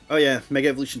 oh yeah, Mega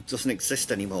Evolution doesn't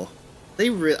exist anymore. I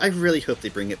really hope they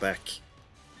bring it back.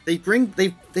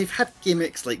 They've had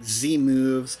gimmicks like Z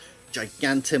moves,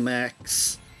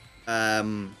 Gigantamax.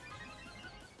 Now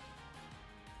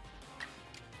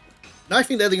I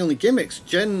think they're the only gimmicks.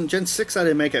 Gen 6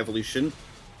 added Mega Evolution.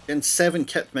 Gen 7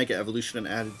 kept Mega Evolution and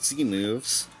added Z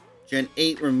moves. Gen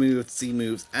 8 removed Z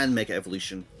moves and Mega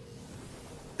Evolution.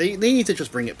 They need to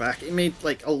just bring it back. It made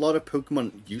like a lot of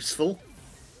Pokemon useful.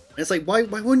 And it's like, why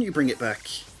wouldn't you bring it back?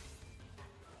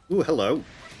 Ooh, hello.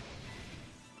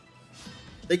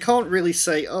 They can't really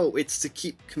say, oh, it's to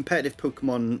keep competitive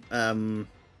Pokemon,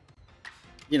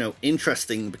 you know,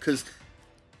 interesting, because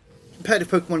competitive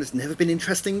Pokemon has never been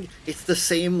interesting. It's the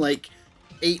same, like,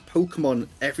 8 Pokemon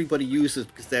everybody uses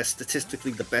because they're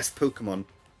statistically the best Pokemon.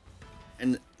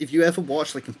 And if you ever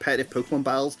watch, like, competitive Pokemon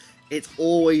battles, it's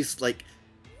always, like,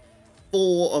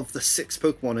 4 of the 6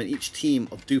 Pokemon in each team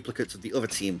are duplicates of the other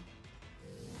team.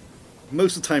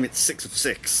 Most of the time, it's 6 of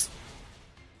 6.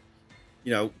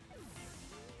 You know,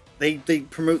 they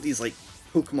promote these, like,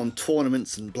 Pokemon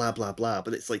tournaments and blah, blah, blah,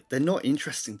 but it's like, they're not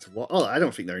interesting to watch. Oh, I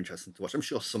don't think they're interesting to watch. I'm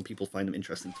sure some people find them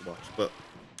interesting to watch, but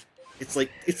it's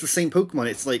like, it's the same Pokemon.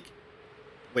 It's like,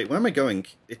 wait, where am I going?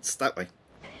 It's that way.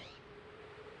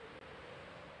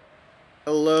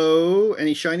 Hello?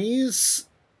 Any shinies?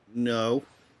 No.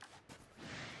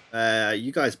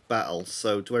 You guys battle,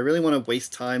 so do I really want to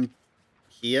waste time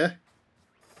here?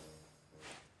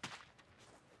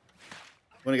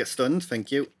 Want to get stunned?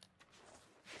 Thank you.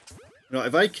 You know,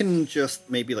 if I can just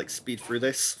maybe like speed through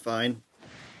this, fine.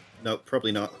 No,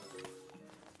 probably not.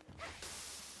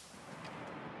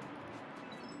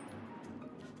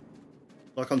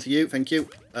 Lock onto you, thank you.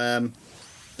 No,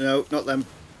 not them.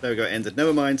 There we go, it ended.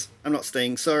 Never mind. I'm not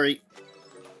staying, sorry.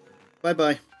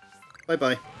 Bye-bye.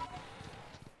 Bye-bye.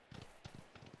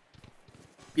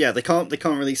 Yeah, they can't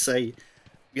really say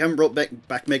we haven't brought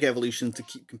back Mega Evolution to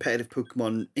keep competitive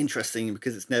Pokemon interesting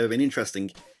because it's never been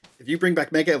interesting. If you bring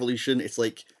back Mega Evolution, it's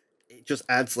like it just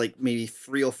adds like maybe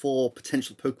 3 or 4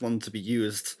 potential Pokemon to be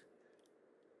used,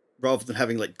 rather than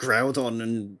having like Groudon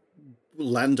and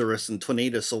Landorus and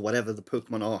Tornadus or whatever the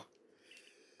Pokemon are.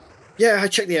 Yeah, I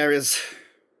checked the areas.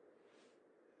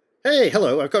 Hey,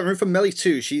 hello, I've got room for Melly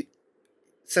too. She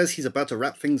says he's about to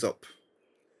wrap things up.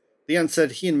 Leon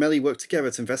said he and Melly worked together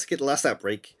to investigate the last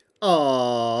outbreak.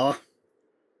 Aww.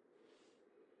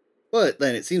 But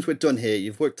then, it seems we're done here.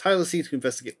 You've worked tirelessly to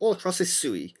investigate all across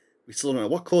Hisui. We still don't know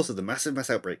what caused the massive mass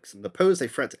outbreaks, and oppose they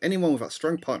threat to anyone without a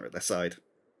strong partner at their side.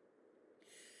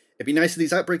 It'd be nice if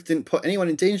these outbreaks didn't put anyone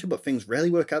in danger, but things rarely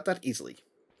work out that easily.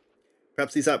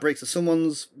 Perhaps these outbreaks are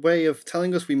someone's way of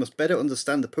telling us we must better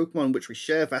understand the Pokemon which we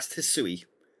share vast Hisui.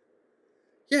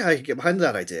 Yeah, I can get behind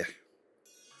that idea.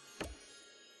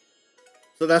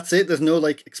 So that's it? There's no,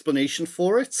 like, explanation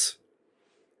for it?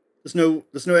 There's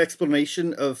no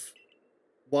explanation of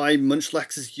why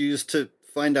Munchlax is used to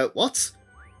find out what?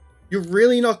 You're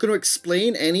really not going to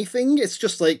explain anything? It's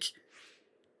just like,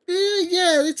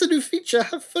 yeah, it's a new feature.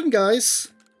 Have fun, guys.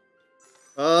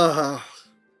 Ah.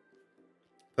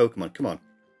 Pokemon, come on.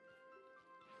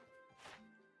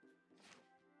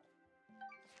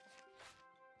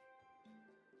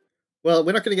 Well,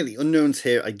 we're not going to get the unknowns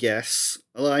here, I guess.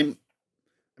 Although I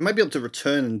might be able to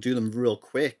return and do them real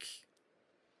quick.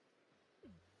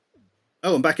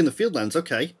 Oh, I'm back in the Fieldlands,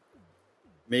 okay.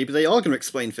 Maybe they are going to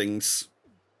explain things.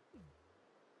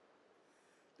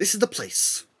 This is the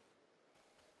place.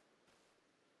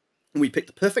 And we picked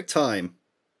the perfect time.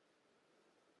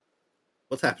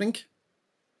 What's happening?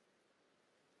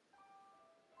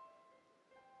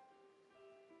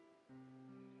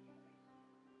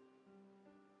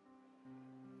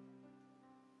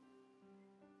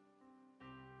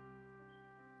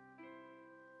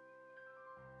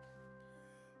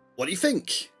 What do you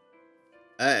think?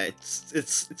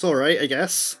 It's all right, I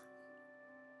guess.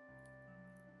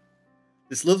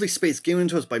 This lovely space given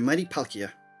to us by mighty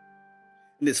Palkia.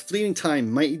 In this fleeting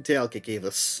time, mighty Dialga gave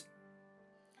us.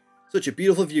 Such a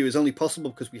beautiful view is only possible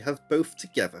because we have both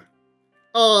together.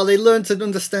 Oh, they learn to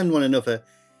understand one another.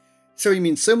 So he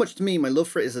means so much to me, my love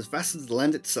for it is as vast as the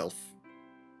land itself.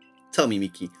 Tell me,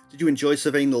 Miki, did you enjoy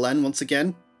surveying the land once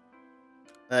again?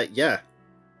 Yeah.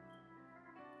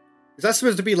 Is that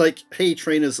supposed to be like, hey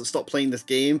trainers, stop playing this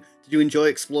game, did you enjoy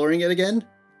exploring it again?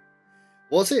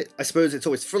 Was it? I suppose it's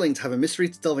always thrilling to have a mystery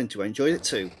to delve into. I enjoyed it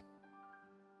too.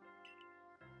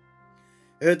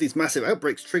 I heard these massive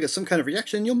outbreaks trigger some kind of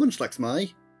reaction in your Munchlax,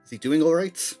 Mai. Is he doing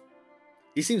alright?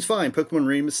 He seems fine. Pokemon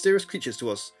remain mysterious creatures to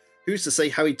us. Who's to say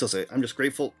how he does it? I'm just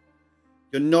grateful.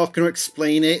 You're not going to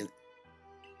explain it?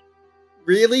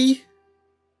 Really?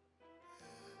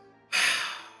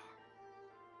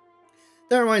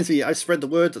 That reminds me, I've spread the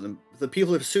word that the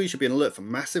people of Hisui should be on alert for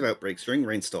massive outbreaks during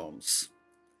rainstorms.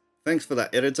 Thanks for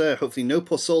that, Irida. Hopefully no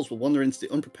poor souls will wander into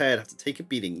the unprepared have to take a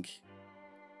beating.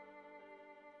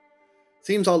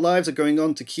 Seems our lives are going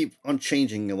on to keep on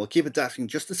changing, and we'll keep adapting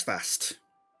just as fast.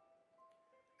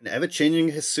 An ever-changing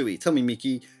Hisui. Tell me,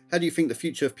 Miki, how do you think the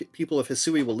future of people of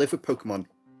Hisui will live with Pokemon?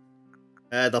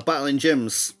 They'll battle in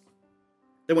gyms.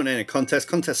 They won't enter contests.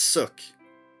 Contests suck.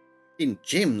 In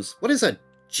gyms? What is a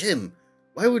gym?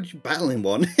 Why would you battle in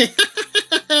one?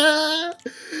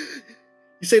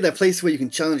 You say that place where you can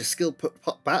challenge a skilled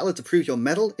battler to prove your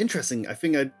mettle? Interesting. I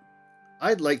think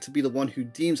I'd like to be the one who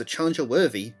deems a challenger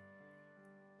worthy.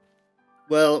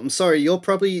 Well, I'm sorry, you're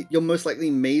most likely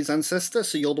May's ancestor,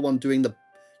 so you're the one doing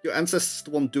your ancestor's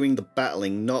the one doing the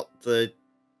battling, not the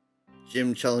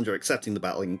gym challenger accepting the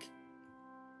battling.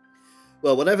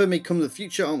 Well, whatever may come in the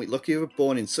future, aren't we lucky we were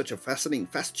born in such a fascinating,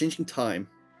 fast-changing time?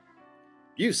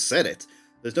 You said it.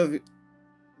 There's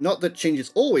not that change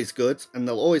is always good, and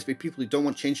there'll always be people who don't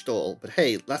want change at all, but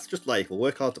hey, that's just life, we'll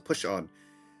work hard to push on.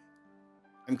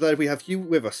 I'm glad we have you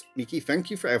with us, Miki,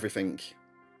 thank you for everything.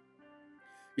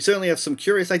 We certainly have some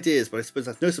curious ideas, but I suppose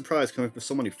that's no surprise coming from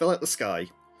someone who fell out the sky.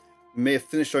 We may have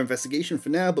finished our investigation for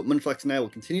now, but Munchlax and I will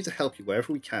continue to help you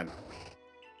wherever we can.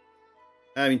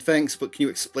 I mean, thanks, but can you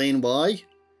explain why?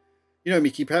 You know,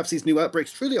 Miki, perhaps these new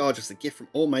outbreaks truly are just a gift from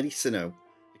almighty Sinnoh.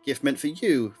 A gift meant for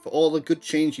you, for all the good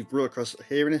change you've brought across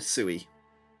here in Hisui.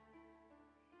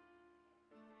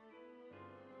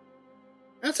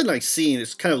 That's a nice scene.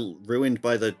 It's kind of ruined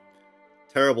by the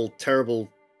terrible, terrible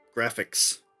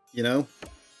graphics, you know?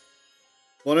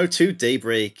 102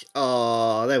 Daybreak.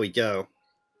 Oh, there we go.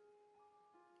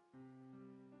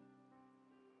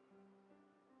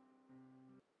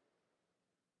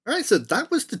 Alright, so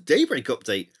that was the Daybreak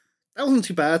update. That wasn't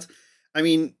too bad. I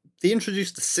mean, they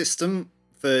introduced a system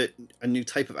for a new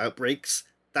type of outbreaks.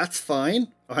 That's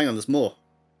fine. Oh, hang on, there's more.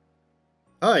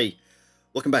 Hi.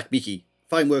 Welcome back, Miki.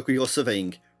 Fine work with your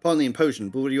surveying. Pardon the imposition,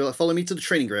 but will you follow me to the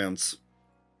training grounds?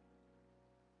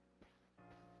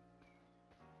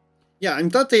 Yeah, I'm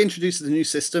glad they introduced the new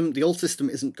system. The old system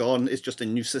isn't gone. It's just a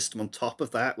new system on top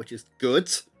of that, which is good.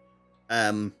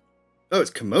 Oh, it's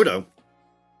Komodo.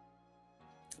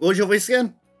 What was your voice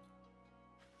again?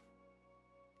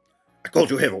 I called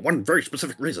you here for one very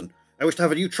specific reason. I wish to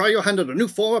have you try your hand at a new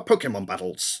form of Pokemon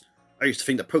battles. I used to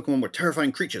think that Pokemon were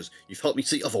terrifying creatures. You've helped me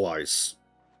see otherwise.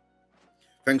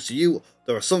 Thanks to you,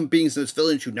 there are some beings in this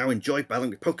village who now enjoy battling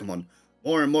with Pokemon.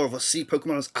 More and more of us see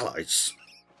Pokemon as allies.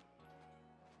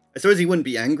 I suppose he wouldn't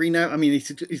be angry now. I mean,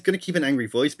 he's going to keep an angry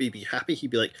voice, but he'd be happy. He'd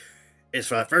be like, it's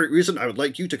for that very reason I would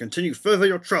like you to continue further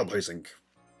your trailblazing.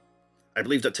 I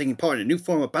believe that taking part in a new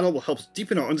form of battle will help us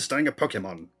deepen our understanding of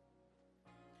Pokemon.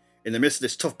 In the midst of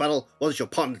this tough battle, what does your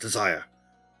partner desire?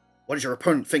 What is your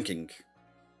opponent thinking?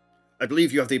 I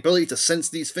believe you have the ability to sense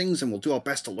these things and will do our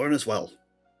best to learn as well.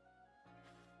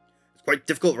 It's quite a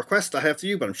difficult request I have to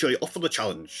you, but I'm sure you're up for the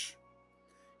challenge.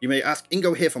 You may ask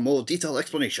Ingo here for more detailed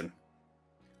explanation.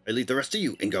 I leave the rest to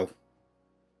you, Ingo.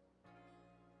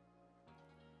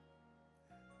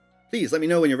 Please let me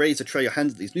know when you're ready to try your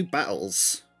hand at these new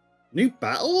battles. New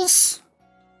battles?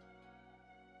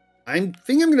 I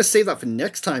think I'm going to save that for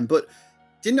next time, but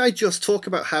didn't I just talk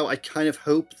about how I kind of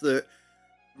hope that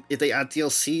if they add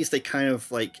DLCs, they kind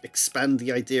of, like, expand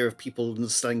the idea of people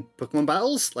understanding Pokemon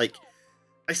battles? Like,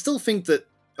 I still think that...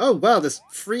 Oh, wow, there's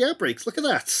 3 outbreaks. Look at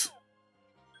that.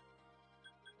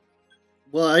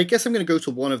 Well, I guess I'm going to go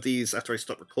to one of these after I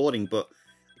stop recording, but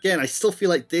again, I still feel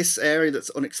like this area that's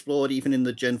unexplored even in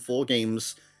the Gen 4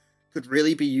 games could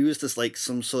really be used as, like,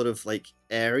 some sort of, like,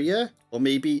 area, or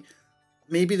maybe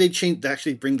they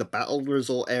actually bring the battle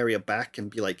resort area back and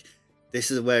be like,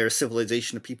 this is where a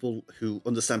civilization of people who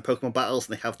understand Pokemon battles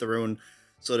and they have their own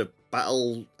sort of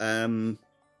battle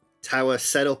tower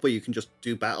set up where you can just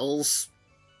do battles.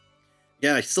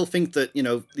 Yeah, I still think that, you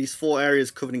know, these 4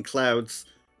 areas covered in clouds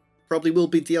probably will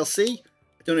be DLC.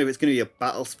 I don't know if it's going to be a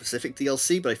battle-specific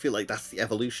DLC, but I feel like that's the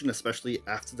evolution, especially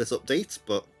after this update,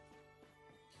 but...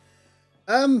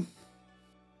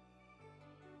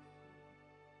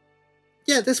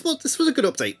 Yeah, this was a good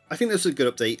update. I think this was a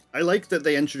good update. I like that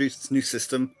they introduced this new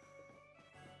system.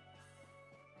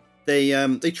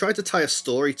 They tried to tie a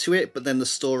story to it, but then the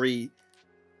story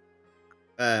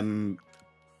they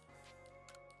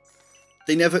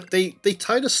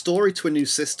tied a story to a new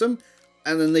system,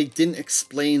 and then they didn't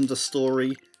explain the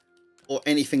story or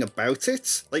anything about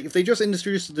it. Like, if they just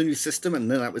introduced the new system and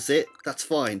then that was it, that's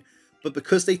fine. But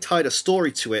because they tied a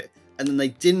story to it, and then they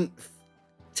didn't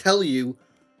tell you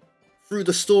through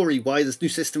the story why this new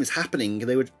system is happening,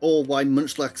 or why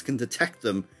Munchlax can detect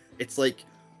them, it's like,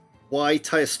 why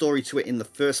tie a story to it in the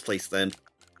first place then?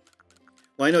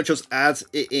 Why not just add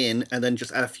it in and then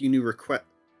just add a few new requests?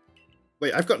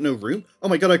 Wait, I've got no room? Oh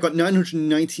my god, I've got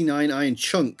 999 iron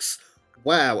chunks.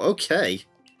 Wow, okay.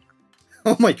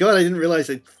 Oh my god, I didn't realize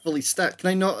I'd fully stacked. Can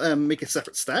I not make a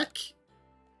separate stack?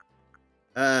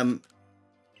 Yeah,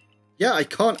 I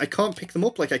can't pick them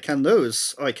up like I can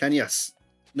those. Oh, I can, yes.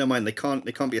 No mind, they can't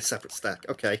be a separate stack.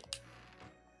 Okay.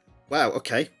 Wow,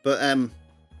 okay. But I'm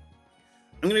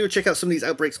gonna go check out some of these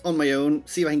outbreaks on my own,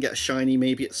 see if I can get a shiny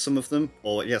maybe at some of them,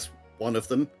 or yes, one of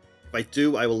them. If I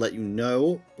do, I will let you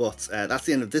know. But that's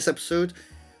the end of this episode.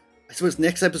 I suppose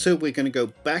next episode we're going to go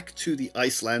back to the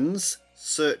Icelands,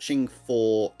 searching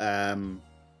for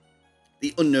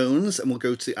the unknowns, and we'll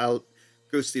go to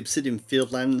the Obsidian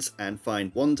Fieldlands and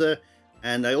find Wanda.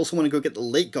 And I also want to go get the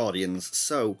Lake Guardians.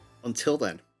 So until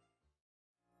then.